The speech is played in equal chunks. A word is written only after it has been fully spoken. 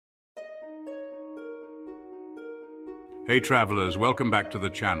Hey travelers, welcome back to the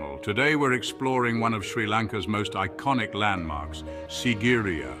channel. Today we're exploring one of Sri Lanka's most iconic landmarks,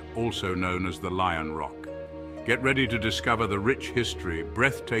 Sigiriya, also known as the Lion Rock. Get ready to discover the rich history,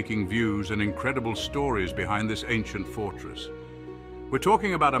 breathtaking views, and incredible stories behind this ancient fortress. We're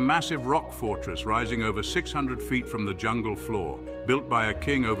talking about a massive rock fortress rising over 600 feet from the jungle floor, built by a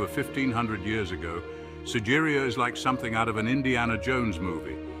king over 1500 years ago. Sigiriya is like something out of an Indiana Jones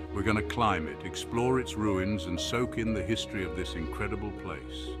movie. We're going to climb it, explore its ruins, and soak in the history of this incredible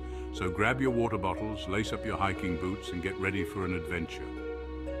place. So grab your water bottles, lace up your hiking boots, and get ready for an adventure.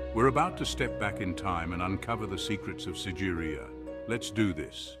 We're about to step back in time and uncover the secrets of Sigiriya. Let's do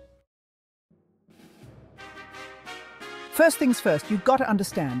this. First things first, you've got to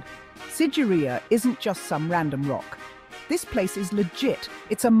understand, Sigiriya isn't just some random rock. This place is legit.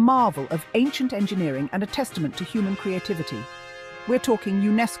 It's a marvel of ancient engineering and a testament to human creativity. We're talking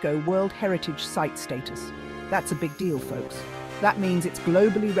UNESCO World Heritage Site status. That's a big deal, folks. That means it's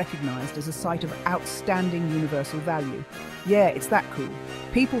globally recognized as a site of outstanding universal value. Yeah, it's that cool.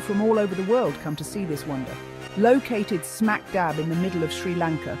 People from all over the world come to see this wonder. Located smack dab in the middle of Sri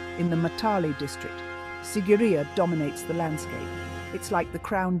Lanka, in the Matale district, Sigiriya dominates the landscape. It's like the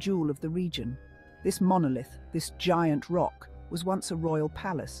crown jewel of the region. This monolith, this giant rock, was once a royal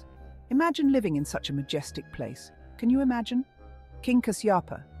palace. Imagine living in such a majestic place. Can you imagine? King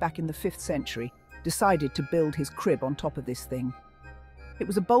Kasyapa, back in the 5th century, decided to build his crib on top of this thing. It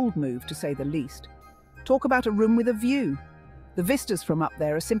was a bold move, to say the least. Talk about a room with a view. The vistas from up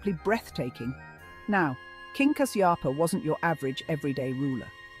there are simply breathtaking. Now, King Kasyapa wasn't your average everyday ruler.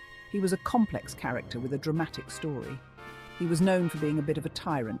 He was a complex character with a dramatic story. He was known for being a bit of a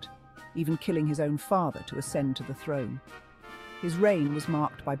tyrant, even killing his own father to ascend to the throne. His reign was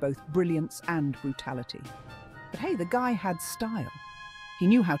marked by both brilliance and brutality. But hey, the guy had style. He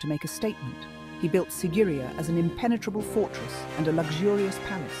knew how to make a statement. He built Sigiriya as an impenetrable fortress and a luxurious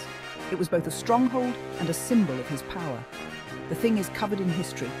palace. It was both a stronghold and a symbol of his power. The thing is covered in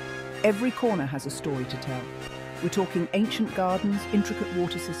history. Every corner has a story to tell. We're talking ancient gardens, intricate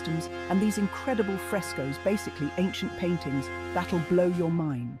water systems, and these incredible frescoes, basically ancient paintings, that'll blow your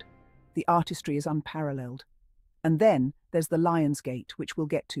mind. The artistry is unparalleled. And then there's the Lion's Gate, which we'll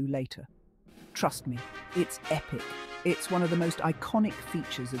get to later. Trust me, it's epic. It's one of the most iconic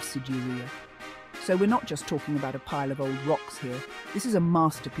features of Sigiriya. So we're not just talking about a pile of old rocks here. This is a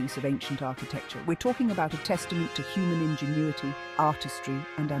masterpiece of ancient architecture. We're talking about a testament to human ingenuity, artistry,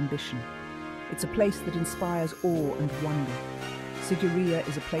 and ambition. It's a place that inspires awe and wonder. Sigiriya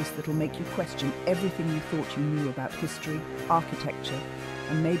is a place that'll make you question everything you thought you knew about history, architecture,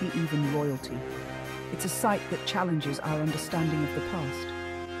 and maybe even royalty. It's a site that challenges our understanding of the past.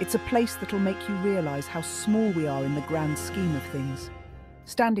 It's a place that'll make you realize how small we are in the grand scheme of things.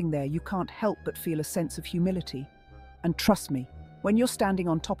 Standing there, you can't help but feel a sense of humility. And trust me, when you're standing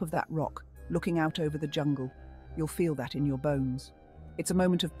on top of that rock, looking out over the jungle, you'll feel that in your bones. It's a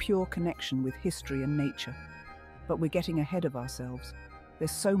moment of pure connection with history and nature. But we're getting ahead of ourselves. There's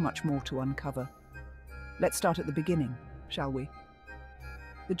so much more to uncover. Let's start at the beginning, shall we?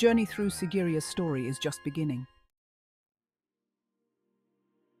 The journey through Sigiriya's story is just beginning.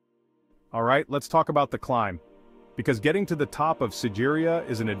 All right, let's talk about the climb. Because getting to the top of Sigiriya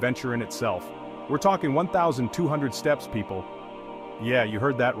is an adventure in itself. We're talking 1,200 steps, people. Yeah, you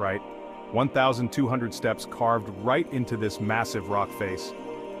heard that right. 1,200 steps carved right into this massive rock face.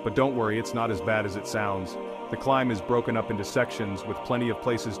 But don't worry, it's not as bad as it sounds. The climb is broken up into sections with plenty of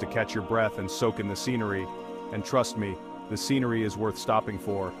places to catch your breath and soak in the scenery. And trust me, the scenery is worth stopping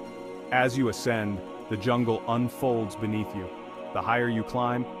for. As you ascend, the jungle unfolds beneath you. The higher you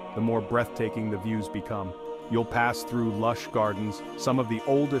climb, the more breathtaking the views become. You'll pass through lush gardens, some of the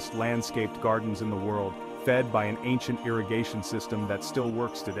oldest landscaped gardens in the world, fed by an ancient irrigation system that still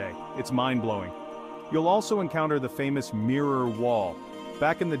works today. It's mind-blowing. You'll also encounter the famous mirror wall.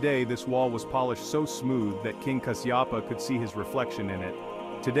 Back in the day, this wall was polished so smooth that King Kasyapa could see his reflection in it.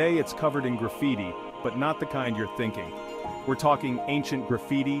 Today, it's covered in graffiti, but not the kind you're thinking. We're talking ancient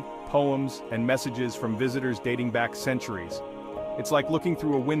graffiti, poems, and messages from visitors dating back centuries. It's like looking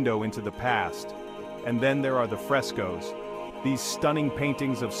through a window into the past. And then there are the frescoes. These stunning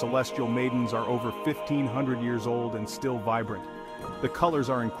paintings of celestial maidens are over 1,500 years old and still vibrant. The colors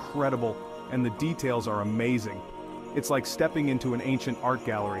are incredible, and the details are amazing. It's like stepping into an ancient art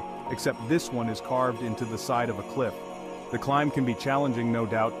gallery, except this one is carved into the side of a cliff. The climb can be challenging, no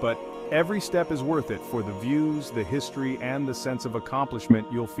doubt, but every step is worth it for the views, the history, and the sense of accomplishment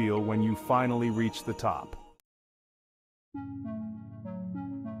you'll feel when you finally reach the top.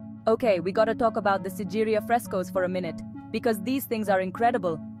 Okay, we gotta talk about the Sigiriya frescoes for a minute, because these things are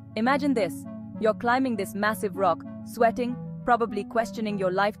incredible. Imagine this. You're climbing this massive rock, sweating, probably questioning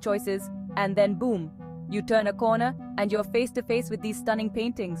your life choices, and then boom, you turn a corner and you're face to face with these stunning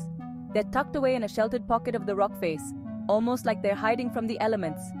paintings. They're tucked away in a sheltered pocket of the rock face, almost like they're hiding from the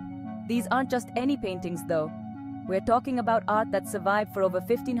elements. These aren't just any paintings though. We're talking about art that survived for over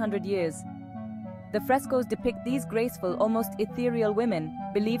 1500 years. The frescoes depict these graceful, almost ethereal women,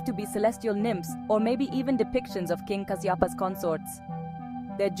 believed to be celestial nymphs or maybe even depictions of King Kasyapa's consorts.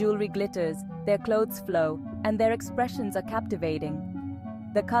 Their jewelry glitters, their clothes flow, and their expressions are captivating.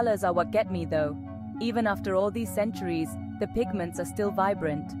 The colors are what get me though. Even after all these centuries, the pigments are still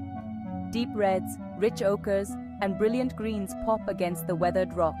vibrant. Deep reds, rich ochres, and brilliant greens pop against the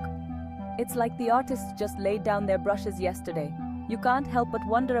weathered rock. It's like the artists just laid down their brushes yesterday. You can't help but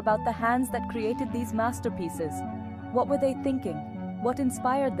wonder about the hands that created these masterpieces. What were they thinking? What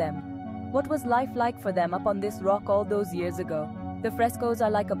inspired them? What was life like for them up on this rock all those years ago? The frescoes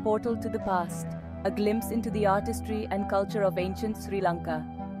are like a portal to the past, a glimpse into the artistry and culture of ancient Sri Lanka.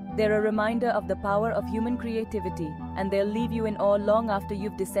 They're a reminder of the power of human creativity, and they'll leave you in awe long after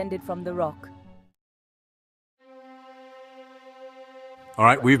you've descended from the rock. All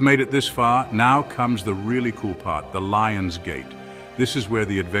right, we've made it this far. Now comes the really cool part, the Lion's Gate. This is where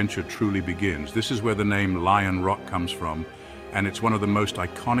the adventure truly begins. This is where the name Lion Rock comes from, and it's one of the most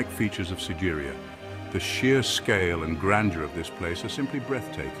iconic features of Sigiriya. The sheer scale and grandeur of this place are simply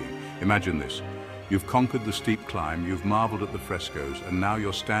breathtaking. Imagine this. You've conquered the steep climb, you've marveled at the frescoes, and now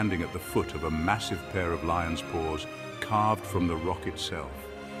you're standing at the foot of a massive pair of lion's paws carved from the rock itself.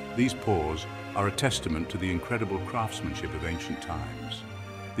 These paws are a testament to the incredible craftsmanship of ancient times.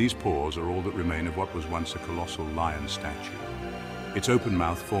 These paws are all that remain of what was once a colossal lion statue. Its open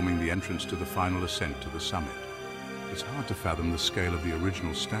mouth forming the entrance to the final ascent to the summit. It's hard to fathom the scale of the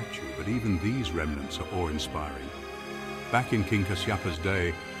original statue, but even these remnants are awe-inspiring. Back in King Kasyapa's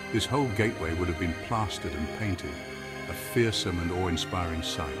day, this whole gateway would have been plastered and painted, a fearsome and awe-inspiring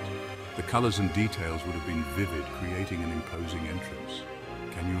sight. The colors and details would have been vivid, creating an imposing entrance.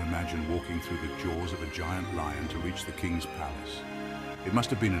 Can you imagine walking through the jaws of a giant lion to reach the king's palace? It must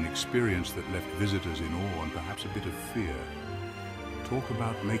have been an experience that left visitors in awe and perhaps a bit of fear. Talk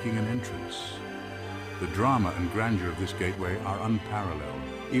about making an entrance. The drama and grandeur of this gateway are unparalleled.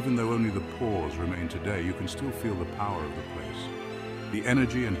 Even though only the paws remain today, you can still feel the power of the place. The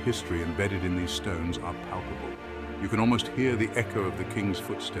energy and history embedded in these stones are palpable. You can almost hear the echo of the king's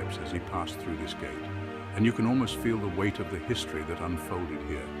footsteps as he passed through this gate. And you can almost feel the weight of the history that unfolded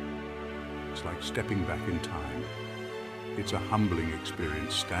here. It's like stepping back in time. It's a humbling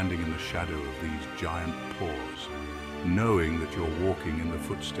experience standing in the shadow of these giant paws, knowing that you're walking in the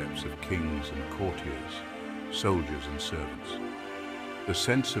footsteps of kings and courtiers, soldiers and servants. The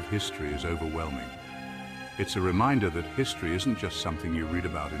sense of history is overwhelming. It's a reminder that history isn't just something you read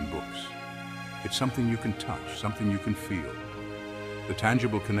about in books. It's something you can touch, something you can feel. The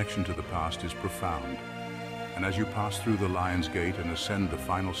tangible connection to the past is profound. And as you pass through the Lion's Gate and ascend the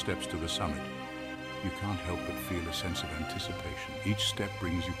final steps to the summit, you can't help but feel a sense of anticipation. Each step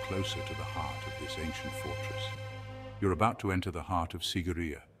brings you closer to the heart of this ancient fortress. You're about to enter the heart of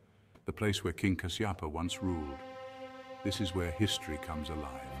Sigiriya, the place where King Kasyapa once ruled. This is where history comes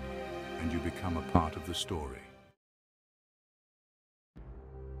alive, and you become a part of the story.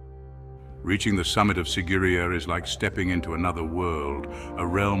 Reaching the summit of Sigiriya is like stepping into another world, a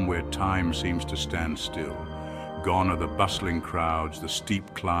realm where time seems to stand still. Gone are the bustling crowds, the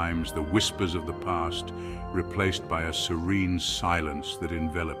steep climbs, the whispers of the past, replaced by a serene silence that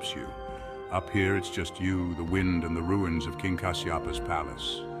envelops you. Up here it's just you, the wind, and the ruins of King Kasyapa's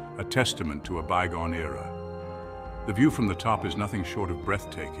palace, a testament to a bygone era. The view from the top is nothing short of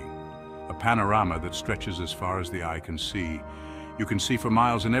breathtaking, a panorama that stretches as far as the eye can see. You can see for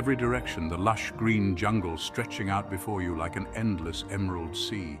miles in every direction, the lush green jungle stretching out before you like an endless emerald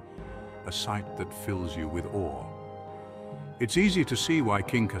sea, a sight that fills you with awe. It's easy to see why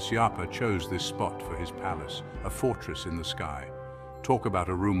King Kasyapa chose this spot for his palace, a fortress in the sky. Talk about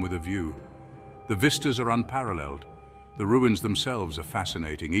a room with a view. The vistas are unparalleled. The ruins themselves are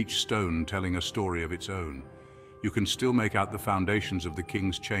fascinating, each stone telling a story of its own. You can still make out the foundations of the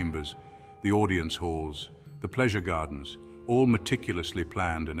king's chambers, the audience halls, the pleasure gardens, all meticulously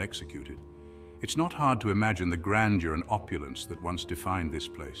planned and executed. It's not hard to imagine the grandeur and opulence that once defined this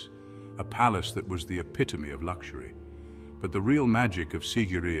place, a palace that was the epitome of luxury. But the real magic of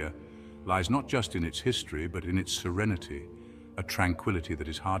Sigiriya lies not just in its history, but in its serenity, a tranquility that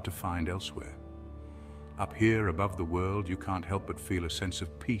is hard to find elsewhere. Up here, above the world, you can't help but feel a sense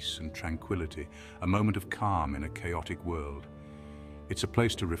of peace and tranquility, a moment of calm in a chaotic world. It's a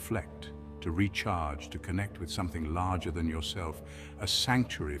place to reflect, to recharge, to connect with something larger than yourself, a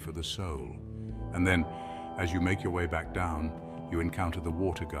sanctuary for the soul. And then, as you make your way back down, you encounter the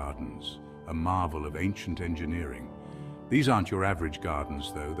water gardens, a marvel of ancient engineering. These aren't your average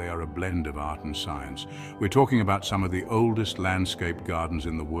gardens, though. They are a blend of art and science. We're talking about some of the oldest landscape gardens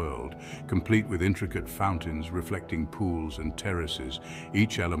in the world, complete with intricate fountains reflecting pools and terraces,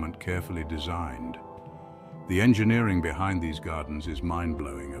 each element carefully designed. The engineering behind these gardens is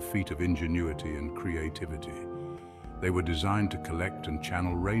mind-blowing, a feat of ingenuity and creativity. They were designed to collect and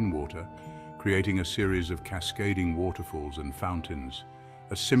channel rainwater, creating a series of cascading waterfalls and fountains,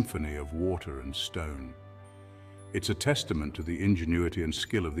 a symphony of water and stone. It's a testament to the ingenuity and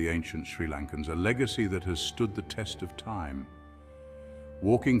skill of the ancient Sri Lankans, a legacy that has stood the test of time.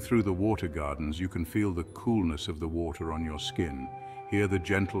 Walking through the water gardens, you can feel the coolness of the water on your skin, hear the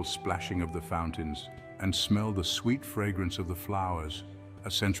gentle splashing of the fountains, and smell the sweet fragrance of the flowers, a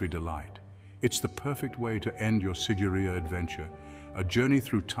sensory delight. It's the perfect way to end your Sigiriya adventure, a journey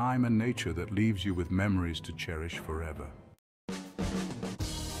through time and nature that leaves you with memories to cherish forever.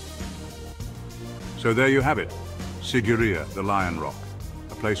 So there you have it, Sigiriya, the Lion Rock,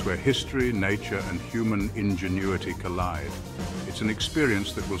 a place where history, nature, and human ingenuity collide. It's an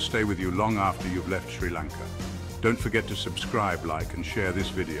experience that will stay with you long after you've left Sri Lanka. Don't forget to subscribe, like, and share this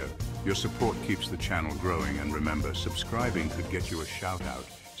video. Your support keeps the channel growing, and remember, subscribing could get you a shout-out.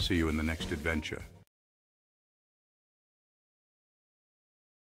 See you in the next adventure.